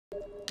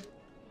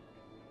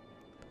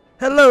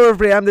Hello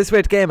everybody, I'm this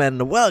weird gamer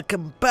and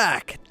welcome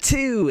back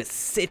to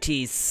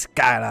City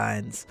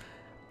Skylines.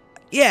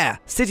 Yeah,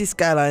 City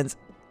Skylines,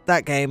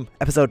 that game,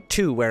 episode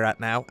 2 we're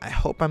at now. I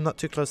hope I'm not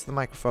too close to the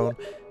microphone.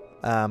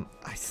 I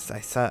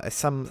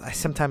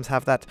sometimes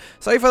have that.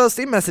 Sorry for those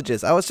Steam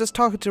messages. I was just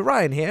talking to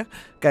Ryan here,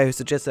 guy who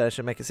suggested I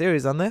should make a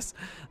series on this.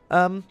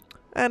 And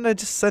I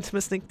just sent him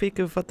a sneak peek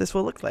of what this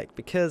will look like,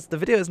 because the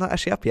video is not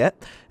actually up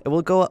yet. It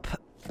will go up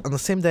on the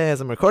same day as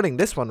I'm recording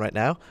this one right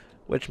now,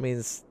 which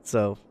means,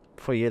 so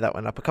for you that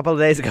went up a couple of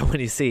days ago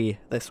when you see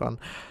this one.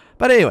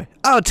 But anyway,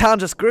 our town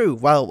just grew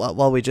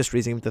while we just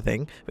resumed the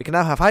thing. We can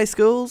now have high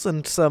schools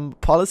and some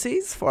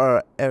policies for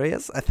our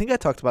areas. I think I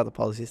talked about the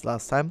policies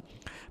last time,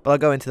 but I'll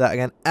go into that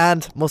again.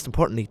 And most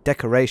importantly,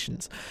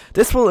 decorations.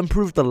 This will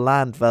improve the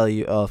land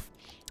value of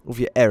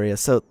your area,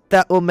 so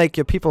that will make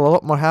your people a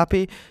lot more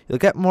happy. You'll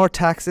get more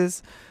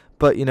taxes,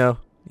 but you know,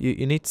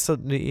 you need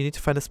to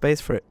find a space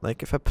for it.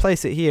 Like if I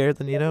place it here,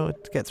 then you know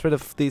it gets rid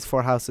of these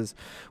 4 houses,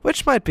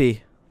 which might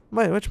be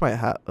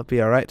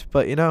alright.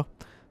 But you know,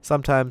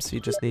 sometimes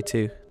you just need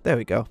to. There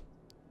we go.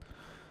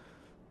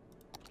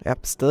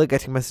 Yep, still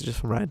getting messages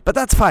from Ryan, but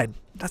that's fine.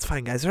 That's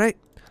fine, guys. Right?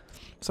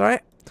 It's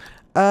alright.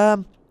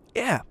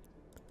 Yeah.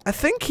 I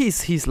think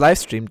he's live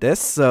streamed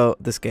this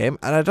game,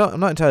 and I'm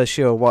not entirely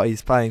sure what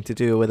he's planning to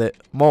do with it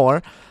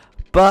more,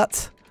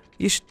 but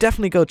you should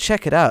definitely go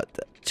check it out.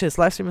 His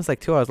live stream is like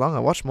 2 hours long. I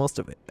watched most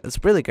of it.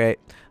 It's really great.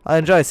 I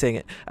enjoy seeing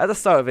it. At the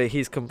start of it, he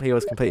was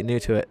completely new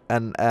to it,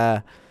 and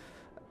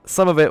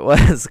some of it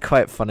was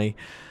quite funny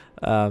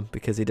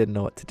because he didn't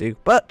know what to do,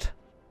 but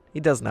he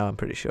does now. I'm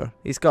pretty sure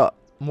he's got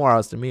more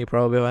hours than me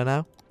probably by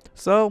now.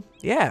 So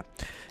yeah,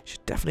 you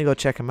should definitely go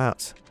check him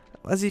out.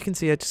 As you can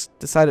see, I just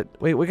decided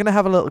we're gonna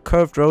have a little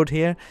curved road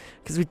here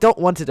because we don't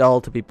want it all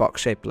to be box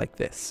shaped like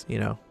this, you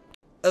know.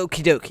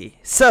 Okie dokie.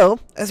 So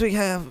as we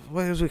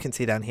can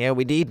see down here,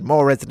 we need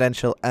more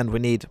residential and we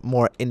need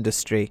more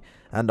industry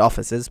and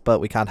offices, but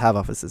we can't have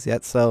offices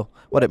yet. So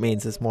what it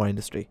means is more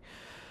industry.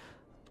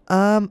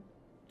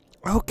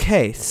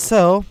 Okay,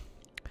 so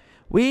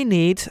we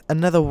need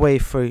another way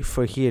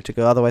for here to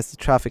go. Otherwise, the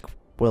traffic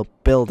will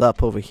build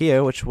up over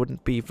here, which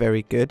wouldn't be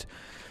very good.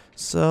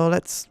 So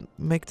let's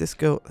make this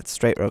go. Let's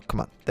straight road.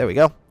 Come on. There we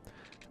go.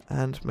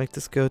 And make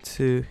this go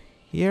to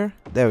here.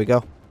 There we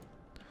go.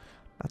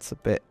 That's a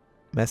bit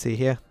messy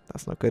here.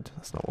 That's not good.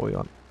 That's not what we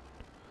want.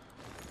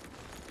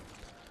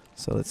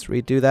 So let's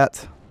redo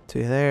that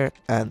to there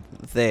and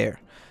there.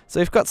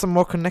 So we've got some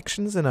more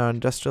connections in our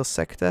industrial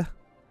sector.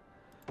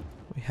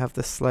 We have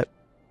this slight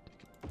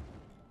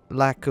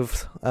lack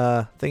of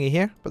thingy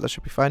here, but that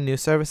should be fine. New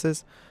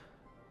services.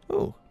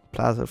 Ooh.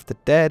 Plaza of the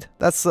Dead.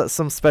 That's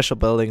some special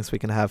buildings we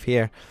can have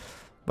here,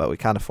 but we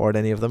can't afford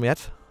any of them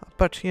yet.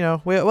 But you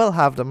know, we'll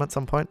have them at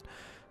some point.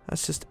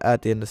 Let's just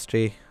add the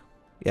industry.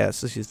 Yeah, let's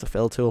just use the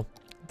fill tool.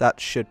 That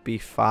should be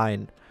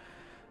fine.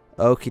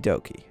 Okie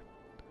dokie.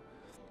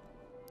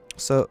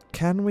 So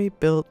can we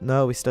build?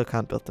 No, we still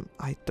can't build them.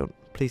 I don't.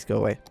 Please go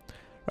away.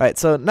 Right.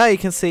 So now you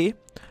can see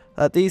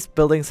that these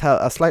buildings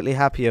are slightly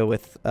happier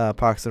with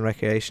parks and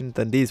recreation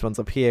than these ones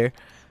up here,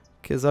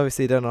 because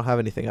obviously they don't have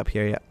anything up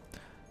here yet.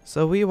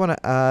 So we want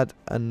to add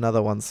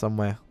another one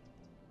somewhere.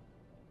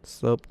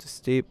 Slope to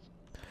steep.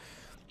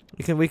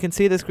 We can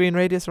see this green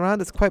radius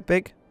around. It's quite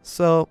big.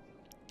 So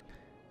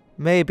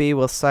maybe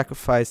we'll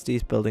sacrifice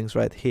these buildings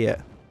right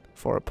here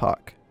for a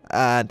park.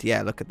 And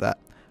yeah, look at that.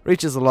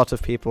 Reaches a lot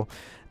of people.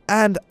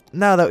 And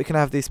now that we can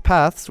have these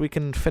paths, we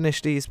can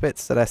finish these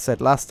bits that I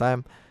said last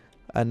time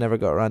I never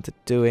got around to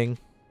doing.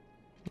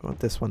 I want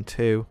this one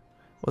too.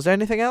 Was there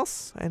anything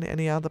else?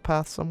 Any other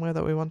path somewhere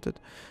that we wanted?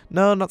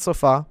 No, not so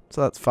far.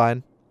 So that's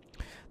fine.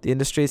 The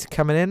industry is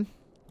coming in.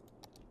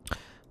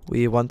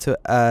 We want to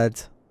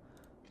add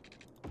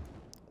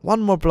one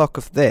more block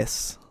of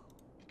this,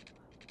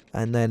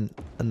 and then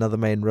another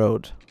main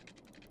road.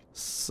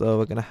 So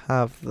we're gonna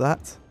have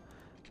that,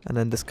 and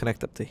then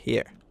disconnect up to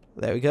here.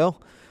 There we go.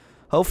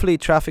 Hopefully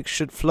traffic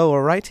should flow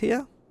alright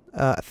here.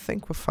 I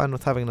think we're fine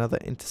with having another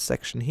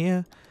intersection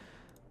here,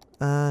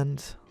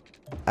 and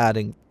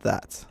adding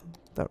that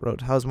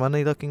road. How's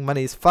money looking?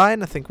 Money is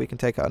fine. I think we can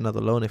take out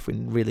another loan if we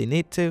really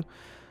need to.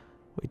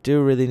 We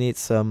do really need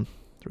some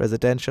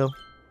residential.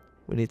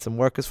 We need some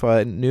workers for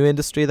a new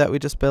industry that we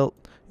just built.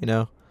 You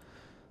know,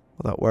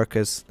 without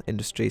workers,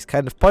 industry is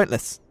kind of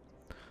pointless.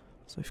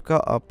 So we've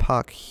got our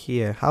park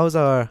here. How's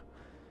our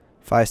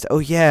fire station? Oh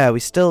yeah,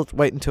 we still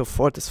waiting to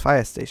afford this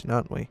fire station,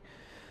 aren't we?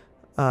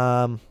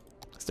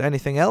 Is there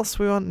anything else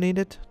we want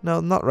needed? No,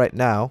 not right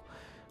now.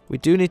 We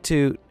do need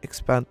to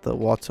expand the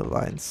water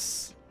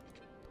lines.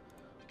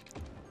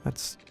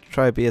 Let's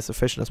try to be as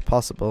efficient as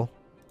possible.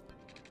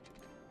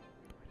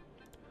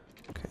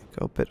 Okay,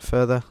 go a bit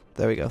further.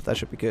 There we go. That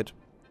should be good.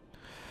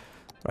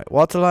 Right,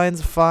 water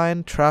lines are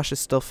fine. Trash is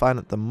still fine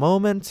at the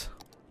moment.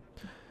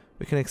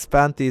 We can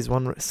expand these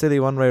silly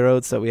one-way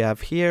roads that we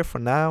have here for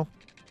now.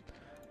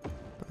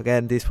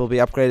 Again, these will be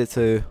upgraded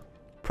to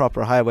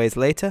proper highways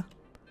later,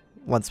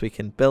 once we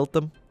can build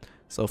them.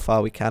 So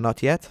far we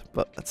cannot yet,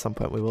 but at some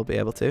point we will be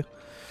able to.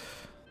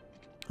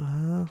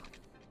 There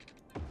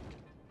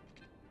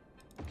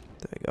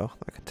we go.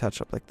 I can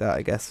touch up like that,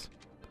 I guess.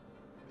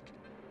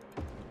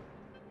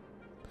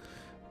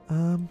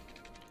 I'm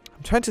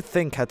trying to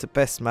think how to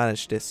best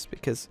manage this,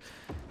 because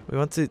we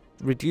want to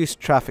reduce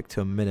traffic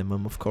to a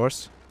minimum, of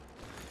course.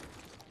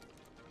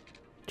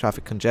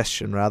 Traffic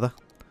congestion, rather.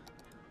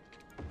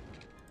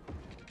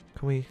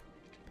 Can we...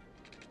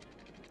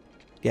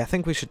 Yeah, I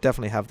think we should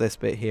definitely have this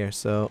bit here,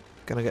 so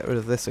gonna get rid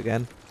of this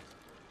again.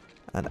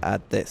 And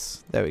add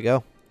this. There we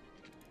go.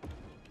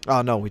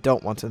 Oh no, we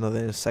don't want another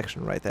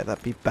intersection right there.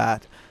 That'd be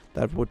bad.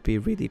 That would be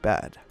really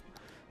bad.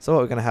 So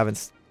what we're gonna have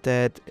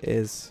instead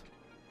is...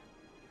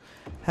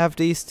 have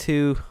these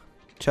two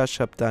church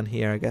up down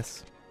here, I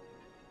guess.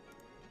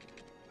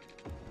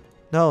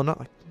 No, not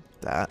like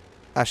that.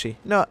 Actually,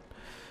 no.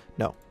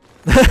 No.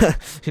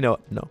 You know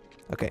what? No.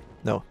 Okay,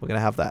 no, we're gonna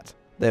have that.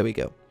 There we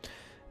go.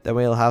 Then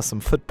we'll have some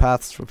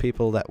footpaths for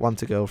people that want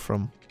to go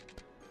from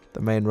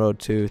the main road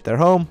to their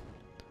home.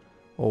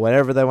 Or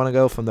wherever they want to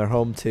go, from their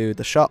home to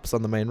the shops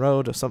on the main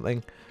road or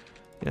something.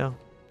 You know,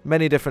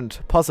 many different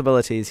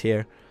possibilities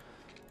here.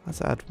 Let's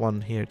add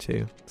one here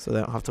too, so they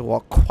don't have to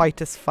walk quite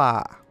as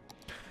far.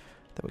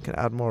 Then we can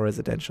add more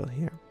residential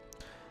here.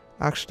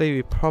 Actually,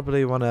 we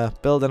probably want to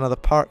build another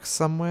park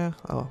somewhere.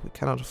 Oh, we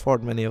cannot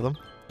afford many of them.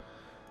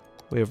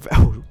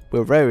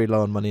 We're very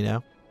low on money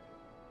now.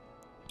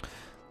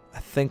 I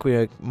think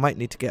we might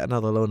need to get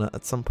another loan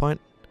at some point.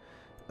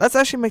 Let's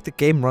actually make the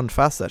game run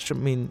faster. That should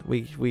mean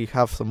we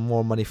have some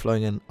more money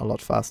flowing in a lot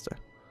faster.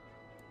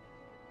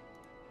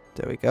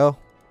 There we go.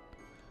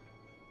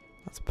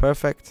 That's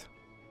perfect.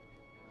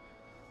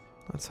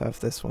 Let's have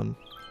this one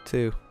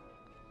too.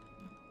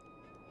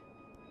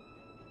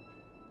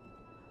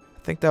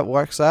 I think that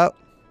works out.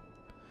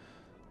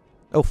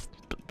 Oh,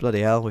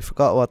 bloody hell. We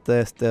forgot what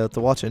the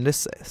water in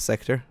this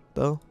sector,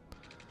 though.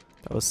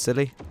 That was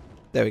silly.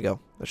 There we go.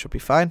 That should be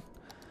fine.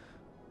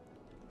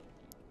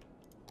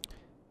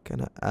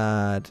 Gonna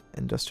add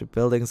industrial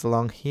buildings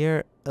along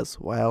here as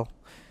well.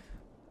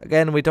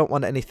 Again, we don't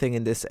want anything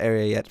in this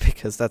area yet,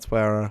 because that's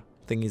where our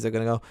thingies are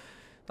gonna go.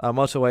 Our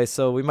motorway,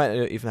 so we might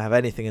not even have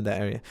anything in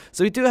that area.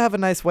 So we do have a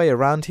nice way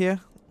around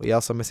here. We're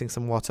also missing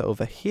some water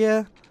over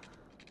here.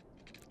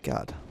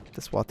 God,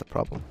 this water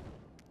problem.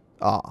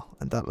 Ah,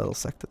 and that little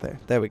sector there.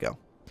 There we go.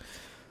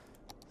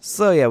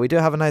 So yeah, we do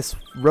have a nice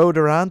road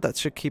around that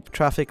should keep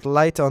traffic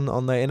light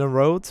on the inner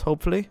roads,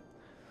 hopefully.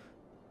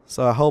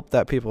 So I hope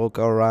that people will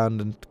go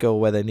around and go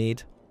where they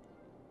need.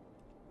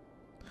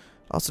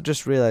 Also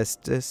just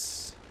realized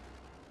this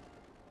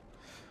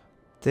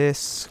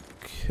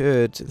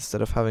could,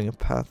 instead of having a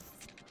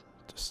path,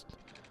 just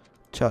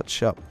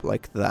touch up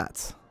like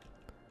that.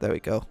 There we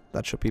go.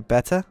 That should be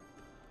better.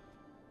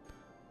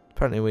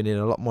 Apparently we need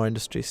a lot more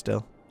industry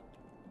still.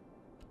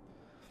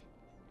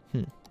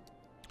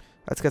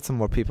 Let's get some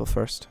more people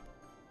first.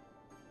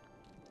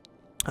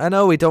 I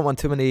know we don't want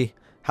too many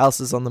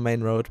houses on the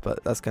main road,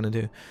 but that's gonna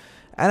do.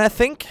 And I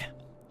think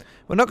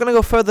we're not gonna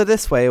go further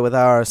this way with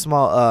our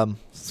small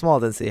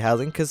density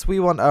housing, because we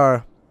want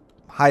our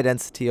high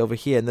density over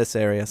here in this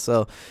area.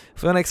 So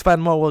if we want to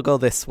expand more, we'll go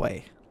this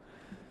way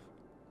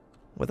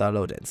with our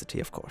low density,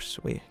 of course.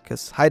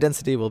 Because high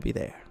density will be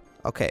there.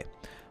 Okay,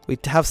 we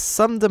have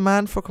some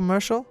demand for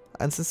commercial,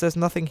 and since there's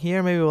nothing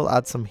here, maybe we'll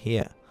add some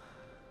here.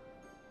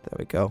 There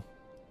we go.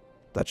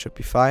 That should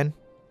be fine.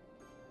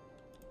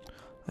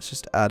 Let's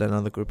just add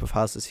another group of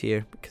houses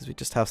here, because we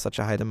just have such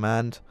a high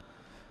demand.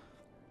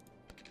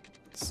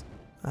 Let's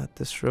add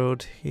this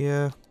road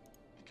here.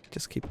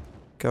 Just keep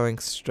going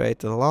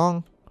straight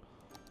along.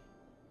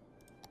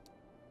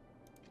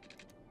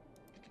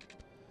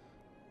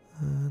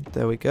 And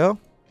there we go.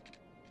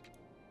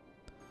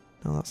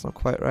 No, that's not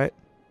quite right.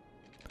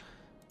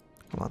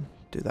 Come on,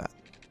 do that.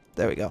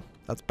 There we go.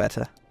 That's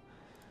better.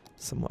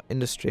 Some more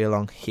industry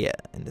along here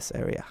in this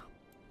area.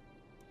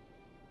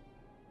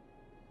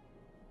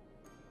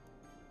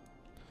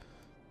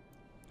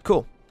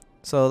 Cool.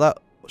 So that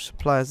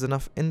supplies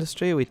enough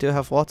industry. We do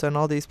have water in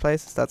all these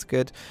places. That's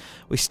good.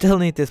 We still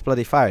need this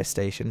bloody fire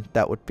station.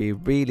 That would be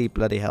really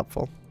bloody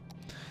helpful.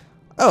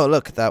 Oh,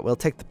 look at that. We'll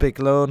take the big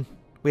loan.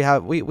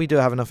 We do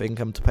have enough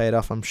income to pay it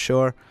off, I'm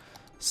sure.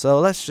 So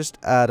let's just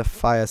add a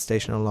fire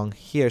station along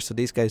here so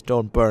these guys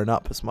don't burn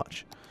up as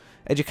much.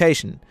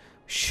 Education.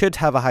 Should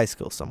have a high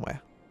school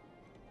somewhere.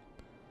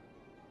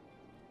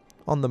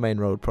 On the main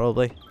road,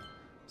 probably.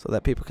 So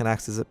that people can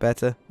access it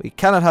better. We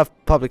cannot have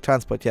public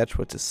transport yet,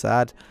 which is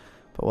sad.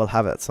 But we'll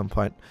have it at some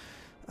point.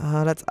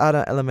 Let's add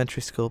an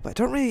elementary school. But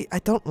I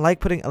don't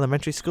like putting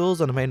elementary schools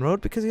on the main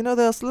road, because, you know,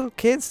 there's little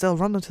kids, they'll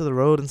run into the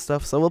road and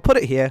stuff. So we'll put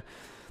it here.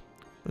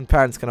 And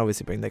parents can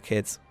obviously bring their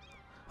kids.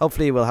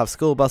 Hopefully we'll have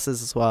school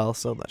buses as well,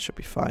 so that should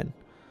be fine.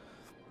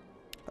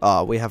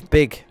 Oh, we have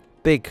big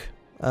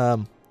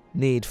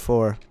need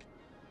for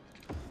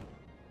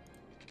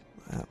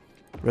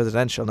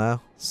residential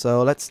now.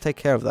 So let's take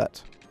care of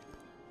that.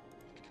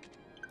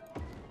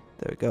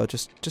 There we go.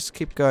 Just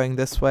keep going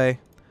this way.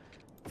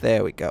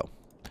 There we go.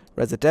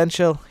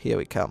 Residential. Here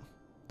we come.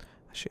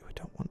 Actually, we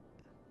don't want...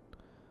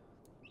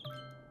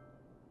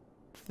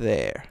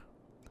 There.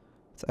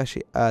 Let's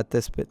actually add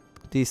this bit,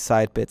 these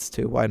side bits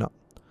too. Why not?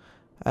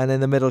 And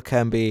in the middle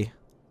can be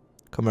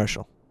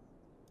commercial.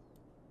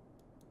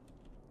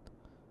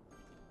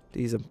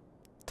 These are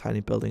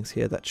tiny buildings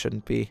here that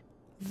shouldn't be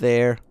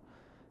there.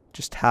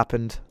 Just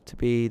happened to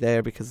be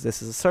there because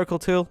this is a circle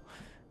tool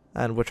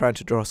and we're trying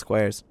to draw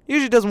squares.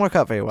 Usually doesn't work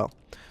out very well,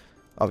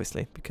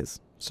 obviously, because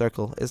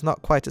circle is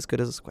not quite as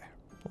good as a square.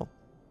 Well,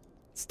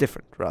 it's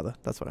different, rather.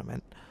 That's what I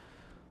meant.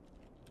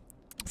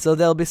 So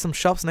there'll be some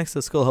shops next to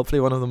the school. Hopefully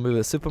one of them will be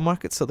a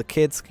supermarket so the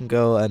kids can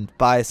go and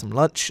buy some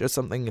lunch or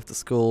something if the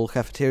school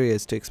cafeteria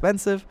is too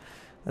expensive.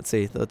 Let's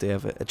see, though they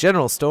have a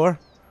general store.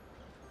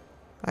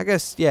 I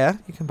guess, yeah,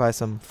 you can buy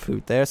some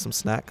food there, some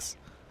snacks.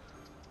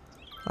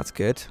 That's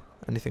good.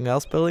 Anything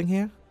else building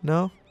here?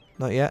 No?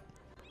 Not yet?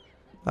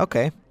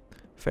 Okay.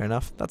 Fair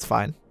enough. That's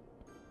fine.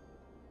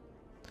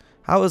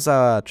 How is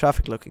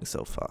traffic looking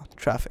so far?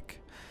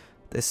 Traffic.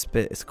 This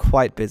bit is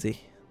quite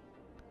busy.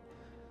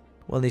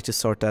 We'll need to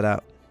sort that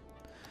out.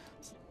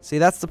 See,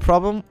 that's the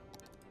problem,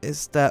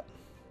 is that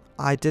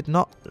I did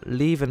not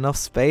leave enough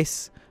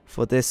space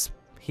for this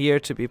here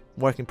to be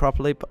working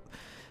properly, but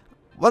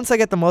once I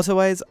get the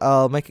motorways,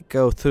 I'll make it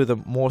go through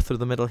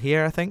the middle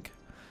here, I think.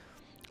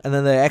 And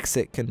then the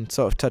exit can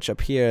sort of touch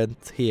up here and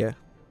here.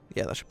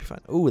 Yeah, that should be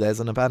fine. Ooh, there's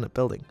an abandoned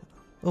building.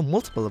 Oh,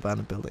 multiple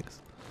abandoned buildings.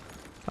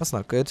 That's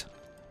not good.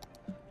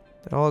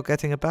 They're all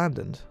getting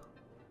abandoned.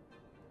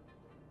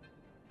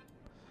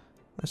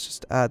 Let's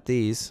just add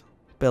these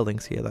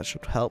buildings here. That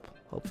should help,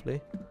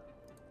 hopefully.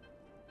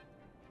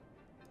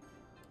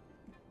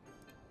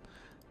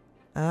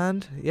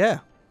 And, yeah.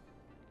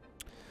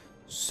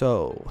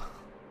 So,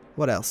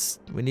 what else?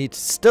 We need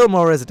still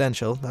more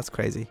residential. That's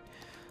crazy.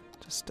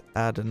 Just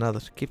add another.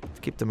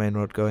 Keep the main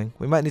road going.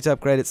 We might need to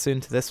upgrade it soon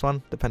to this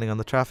one, depending on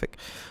the traffic.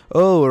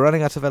 Oh, we're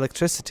running out of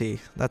electricity.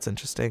 That's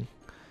interesting.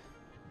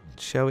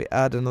 Shall we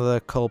add another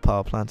coal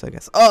power plant, I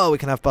guess? Oh, we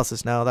can have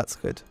buses now. That's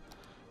good.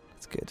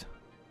 That's good.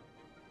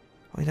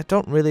 I mean, I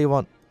don't really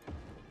want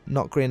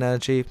not green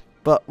energy,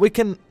 but we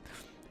can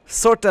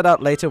sort that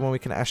out later when we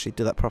can actually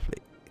do that properly.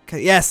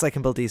 Okay, yes, I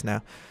can build these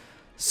now.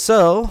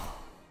 So,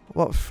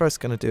 what we're first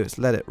going to do is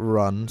let it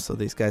run so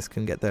these guys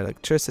can get their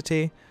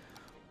electricity.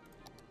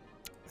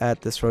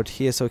 Add this road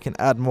here so we can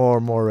add more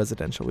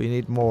residential. We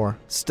need more.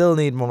 Still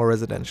need more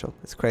residential.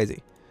 It's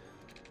crazy.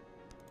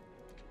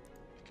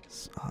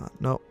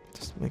 No,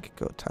 just make it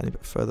go a tiny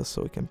bit further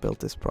so we can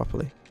build this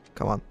properly.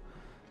 Come on.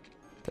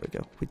 There we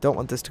go. We don't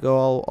want this to go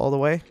all the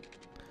way.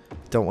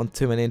 Don't want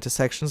too many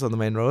intersections on the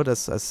main road, as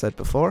said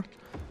before.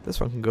 This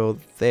one can go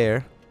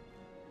there.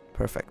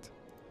 Perfect.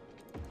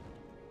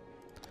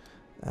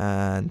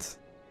 And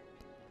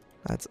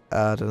let's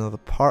add another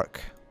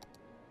park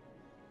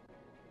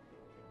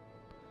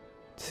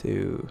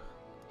to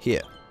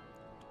here.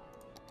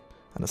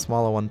 And a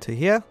smaller one to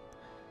here.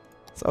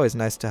 It's always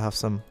nice to have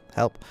some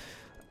help.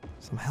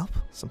 Some help?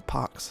 Some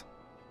parks.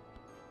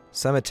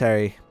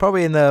 Cemetery.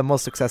 Probably in the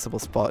most accessible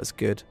spot is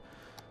good.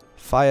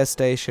 Fire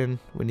station.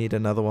 We need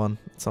another one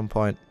at some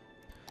point.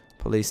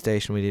 Police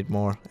station. We need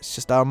more. It's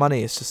just our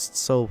money. It's just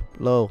so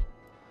low.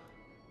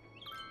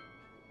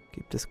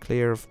 Keep this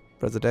clear of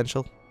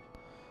residential.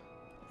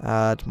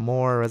 Add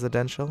more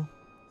residential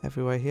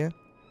everywhere here.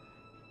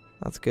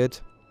 That's good.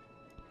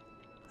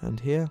 And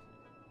here.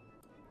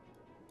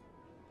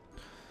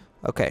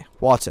 Okay,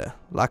 water.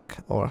 Lack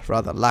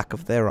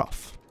of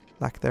thereof.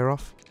 Lack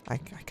thereof? I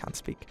can't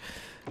speak.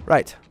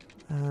 Right.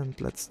 And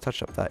let's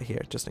touch up that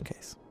here, just in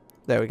case.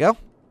 There we go.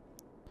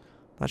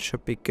 That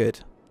should be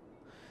good.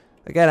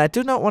 Again, I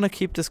do not want to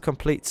keep this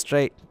complete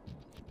straight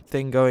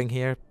thing going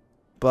here,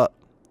 but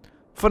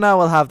for now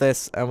we'll have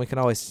this, and we can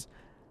always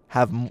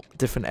have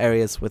different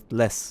areas with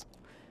less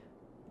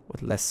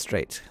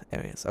straight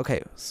areas.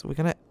 Okay, so we're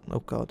gonna, oh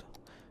god,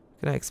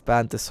 we're gonna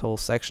expand this whole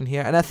section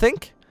here, and I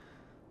think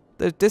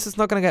this is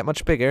not gonna get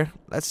much bigger.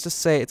 Let's just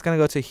say it's gonna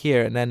go to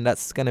here, and then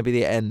that's gonna be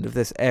the end of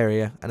this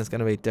area, and it's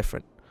gonna be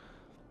different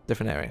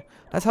area.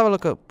 Let's have a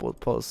look at what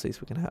policies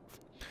we can have.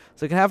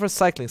 So we can have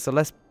recycling, so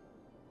less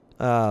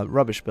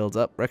rubbish builds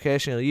up.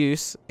 Recreational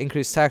use,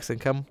 increased tax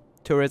income,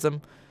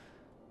 tourism,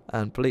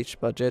 and bleach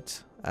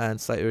budget, and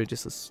slightly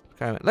reduces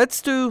climate.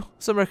 Let's do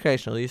some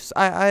recreational use.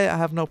 I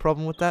have no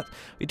problem with that.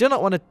 We do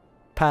not want to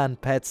pan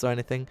pets or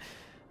anything.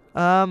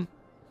 Well,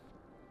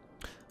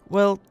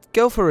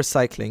 go for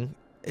recycling.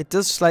 It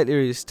does slightly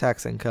reduce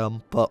tax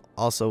income, but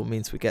also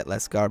means we get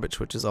less garbage,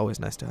 which is always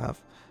nice to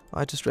have.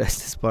 I just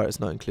realized this part is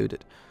not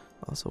included.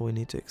 Also, we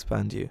need to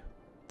expand you.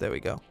 There we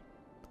go.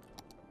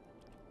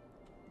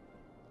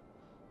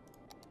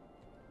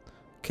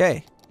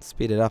 Okay,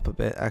 speed it up a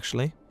bit,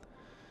 actually.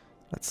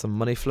 Let some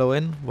money flow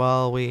in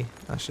while we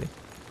actually.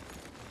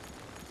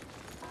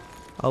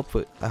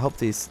 I hope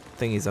these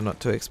thingies are not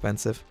too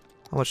expensive.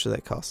 How much do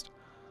they cost?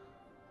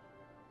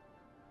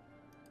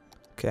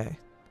 Okay.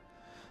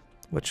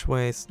 Which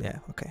ways? Yeah,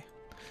 okay.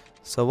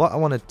 So what I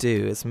want to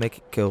do is make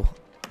it go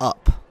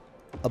up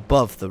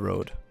above the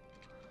road.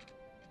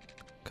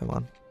 Come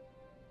on.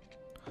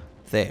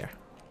 There.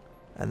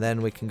 And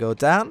then we can go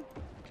down.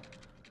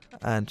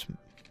 And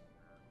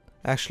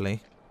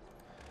actually,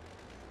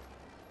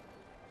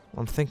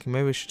 I'm thinking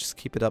maybe we should just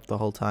keep it up the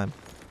whole time.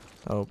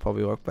 That'll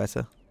probably work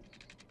better.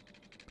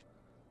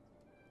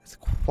 It's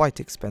quite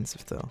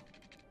expensive though.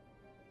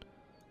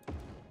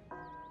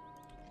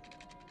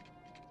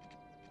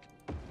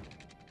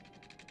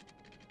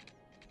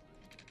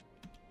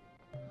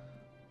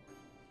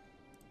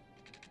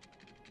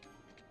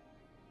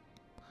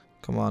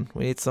 Come on,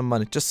 we need some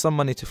money. Just some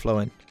money to flow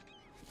in.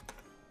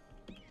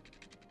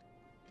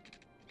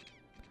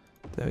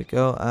 There we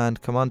go.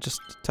 And come on, just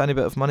a tiny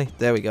bit of money.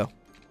 There we go.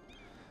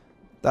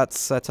 That's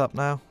set up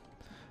now.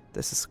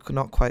 This is still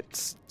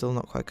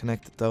not quite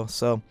connected though.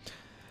 So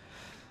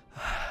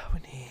we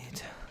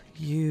need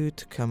you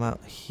to come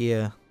out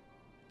here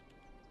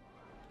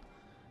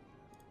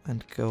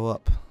and go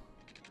up.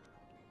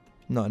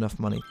 Not enough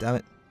money, damn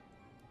it.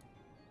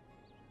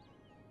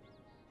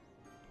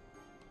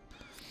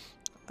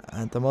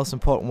 And the most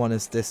important one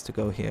is this to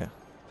go here,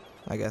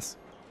 I guess.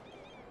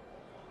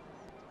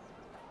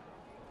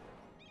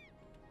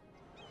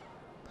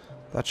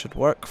 That should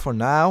work for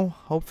now,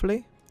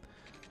 hopefully.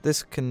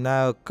 This can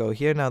now go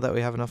here now that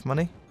we have enough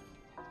money.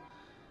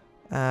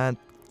 And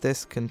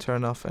this can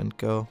turn off and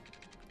go.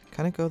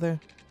 Can it go there?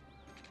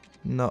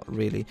 Not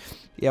really.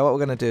 Yeah, what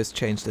we're going to do is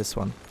change this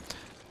one.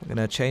 We're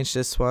going to change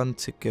this one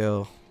to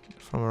go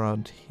from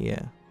around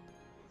here.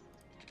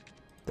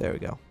 There we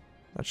go.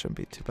 That shouldn't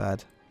be too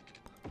bad.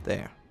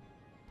 There.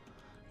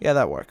 Yeah,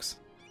 that works.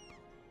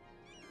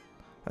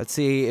 Let's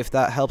see if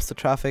that helps the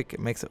traffic,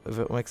 if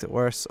it makes it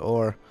worse,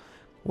 or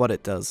what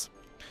it does.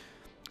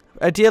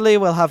 Ideally,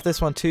 we'll have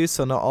this one too,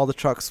 so not all the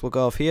trucks will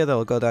go off here,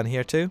 they'll go down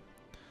here too.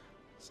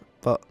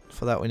 But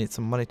for that we need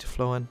some money to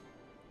flow in.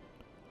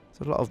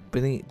 There's a lot of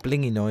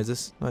blingy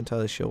noises, not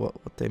entirely sure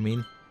what they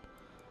mean.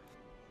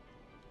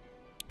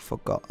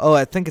 Forgot. Oh,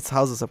 I think it's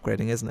houses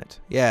upgrading, isn't it?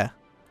 Yeah.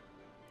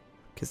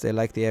 Because they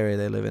like the area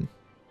they live in.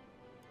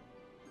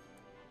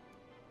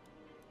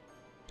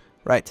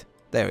 Right,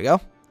 there we go.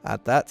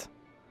 Add that.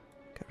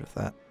 Get rid of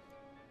that.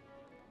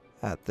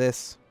 Add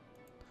this.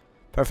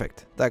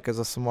 Perfect. That gives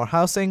us some more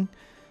housing.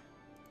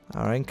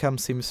 Our income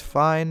seems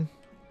fine.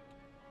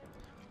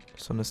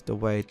 This one is the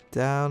way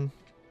down.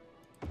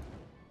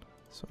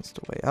 This one's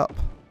the way up.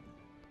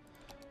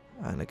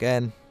 And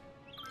again.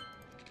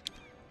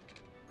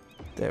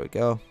 There we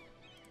go.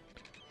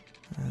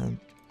 And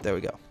there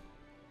we go.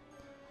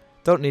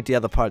 Don't need the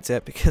other parts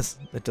yet because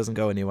it doesn't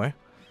go anywhere.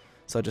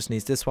 So it just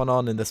needs this one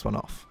on and this one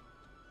off.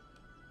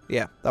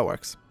 Yeah, that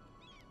works.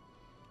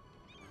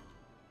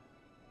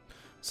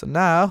 So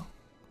now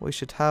we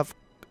should have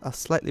a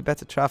slightly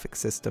better traffic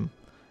system.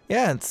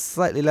 Yeah, and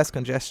slightly less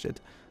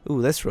congested.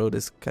 Ooh, this road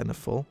is kind of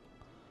full.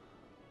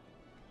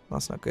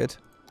 That's not good.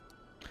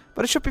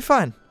 But it should be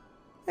fine.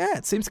 Yeah,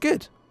 it seems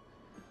good.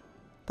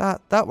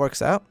 That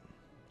works out.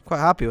 Quite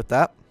happy with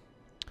that.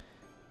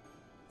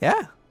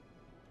 Yeah,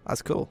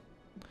 that's cool.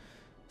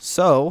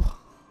 So,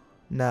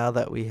 now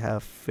that we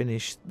have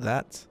finished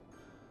that,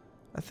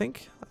 I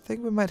think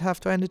we might have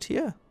to end it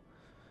here.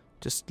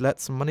 Just let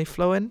some money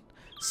flow in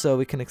so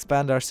we can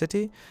expand our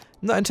city.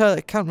 Not entirely,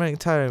 I can't really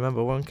entirely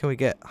remember when can we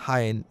get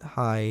high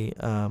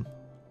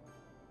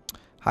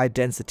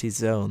density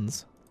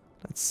zones.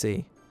 Let's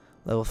see.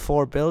 Level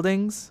 4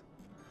 buildings.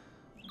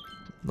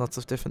 Lots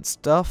of different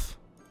stuff.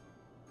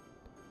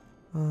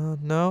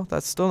 No,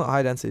 that's still not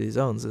high density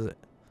zones, is it?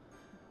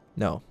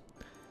 No.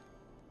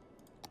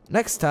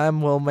 Next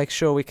time we'll make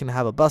sure we can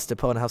have a bus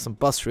depot and have some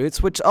bus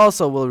routes, which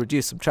also will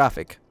reduce some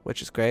traffic,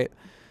 which is great.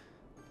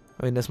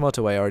 I mean, this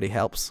motorway already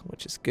helps,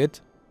 which is good.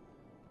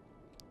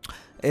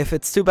 If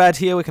it's too bad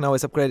here, we can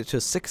always upgrade it to a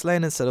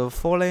 6-lane instead of a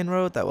 4-lane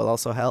road. That will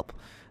also help.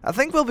 I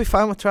think we'll be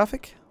fine with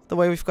traffic, the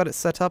way we've got it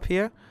set up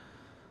here.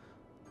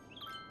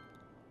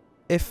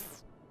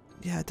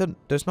 Yeah,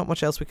 there's not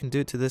much else we can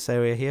do to this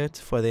area here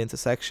for the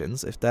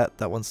intersections, if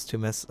that one's too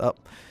messed up.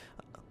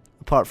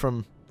 Apart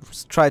from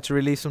try to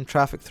relieve some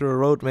traffic through a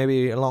road,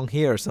 maybe along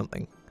here or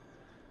something.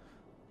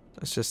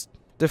 It's just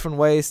different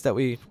ways that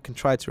we can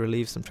try to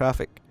relieve some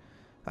traffic.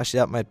 Actually,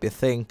 that might be a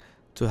thing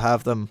to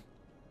have them.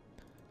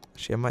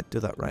 Actually, I might do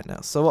that right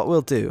now. So what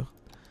we'll do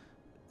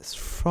is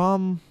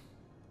from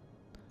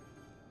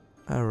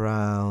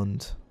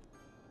around...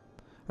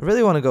 I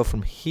really want to go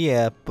from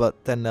here,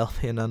 but then there'll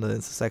be another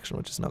intersection,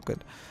 which is not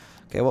good.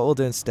 Okay, what we'll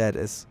do instead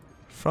is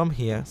from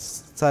here.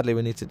 Sadly,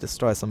 we need to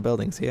destroy some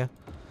buildings here.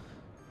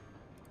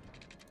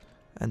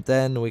 And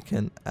then we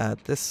can add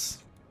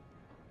this.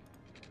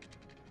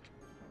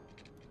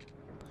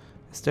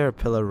 Is there a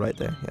pillar right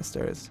there? Yes,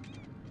 there is.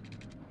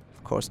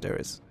 Of course there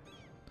is.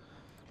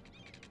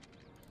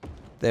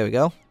 There we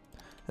go.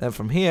 And then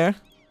from here,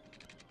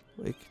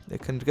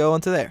 it can go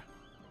onto there.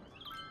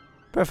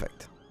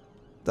 Perfect.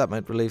 That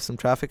might relieve some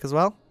traffic as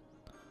well.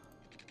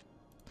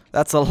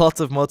 That's a lot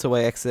of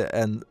motorway exit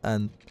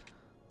and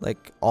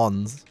like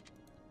ons.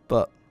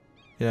 But,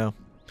 you know,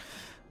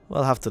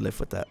 we'll have to live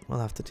with that. We'll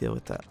have to deal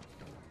with that.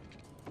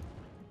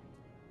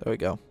 There we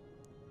go.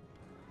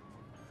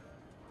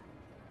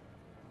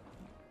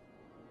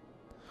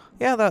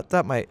 Yeah,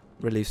 that might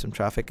relieve some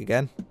traffic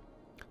again.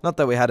 Not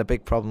that we had a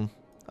big problem.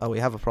 Oh, we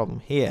have a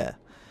problem here.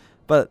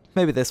 But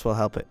maybe this will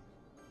help it.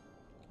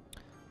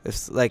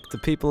 It's like the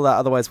people that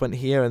otherwise went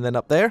here and then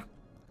up there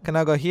can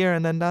now go here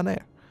and then down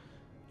there.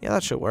 Yeah,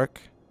 that should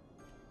work.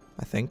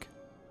 I think.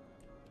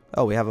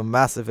 Oh, we have a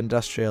massive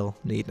industrial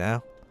need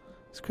now.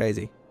 It's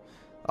crazy.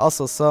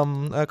 Also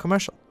some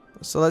commercial.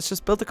 So let's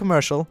just build the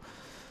commercial.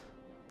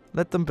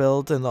 Let them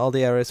build in all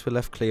the areas we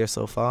left clear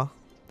so far.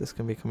 This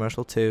can be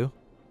commercial too.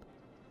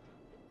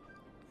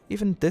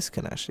 Even this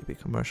can actually be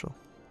commercial.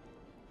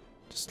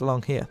 Just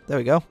along here. There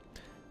we go.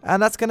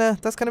 And that's gonna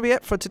be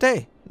it for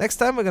today. Next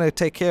time we're gonna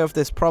take care of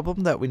this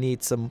problem that we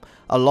need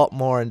a lot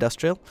more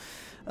industrial.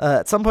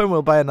 At some point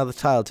we'll buy another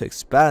tile to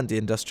expand the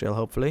industrial,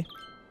 hopefully.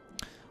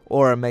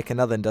 Or make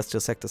another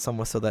industrial sector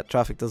somewhere so that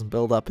traffic doesn't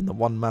build up in the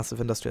one massive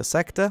industrial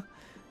sector.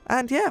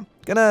 And yeah,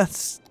 gonna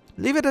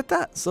leave it at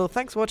that. So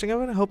thanks for watching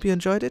everyone. I hope you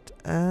enjoyed it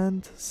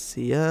and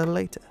see ya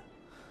later.